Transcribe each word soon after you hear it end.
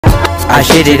I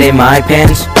shit it in my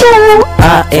pants.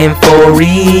 I am for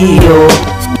real.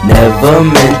 Never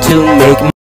meant to make.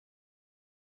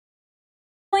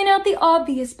 Point out the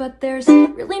obvious, but there's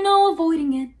really no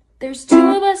avoiding it. There's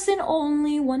two of us in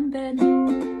only one bed.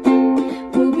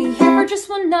 We'll be here for just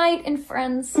one night, and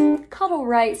friends cuddle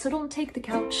right, so don't take the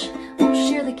couch. We'll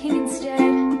share the king instead.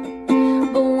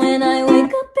 But when I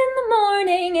wake up in the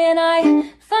morning and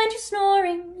I find you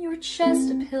snoring, your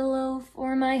chest a pillow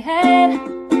for my head,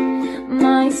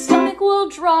 my stomach will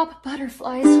drop,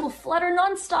 butterflies will flutter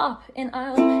non-stop, and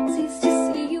I'll cease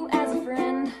to see you as a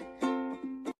friend.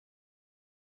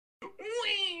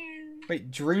 Wait,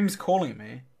 Dream's calling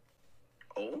me.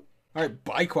 Oh? Alright,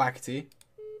 bye, Quackity.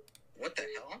 What the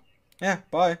hell? Yeah,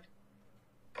 bye.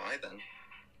 Bye then.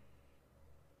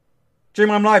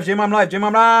 Dream, I'm live, Dream, I'm live, Dream,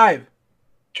 I'm live!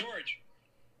 George!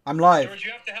 I'm live. George,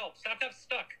 you have to help. Snapchat's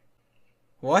stuck.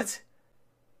 What?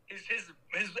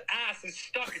 His ass is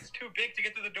stuck. It's too big to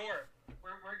get through the door.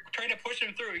 We're trying to push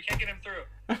him through. We can't get him through.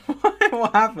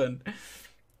 What happened?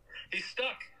 He's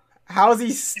stuck. How's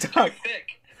he stuck? He's too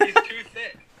thick. He's too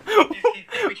thick.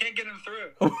 We can't get him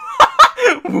through.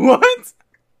 What?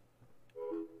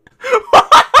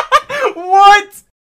 What?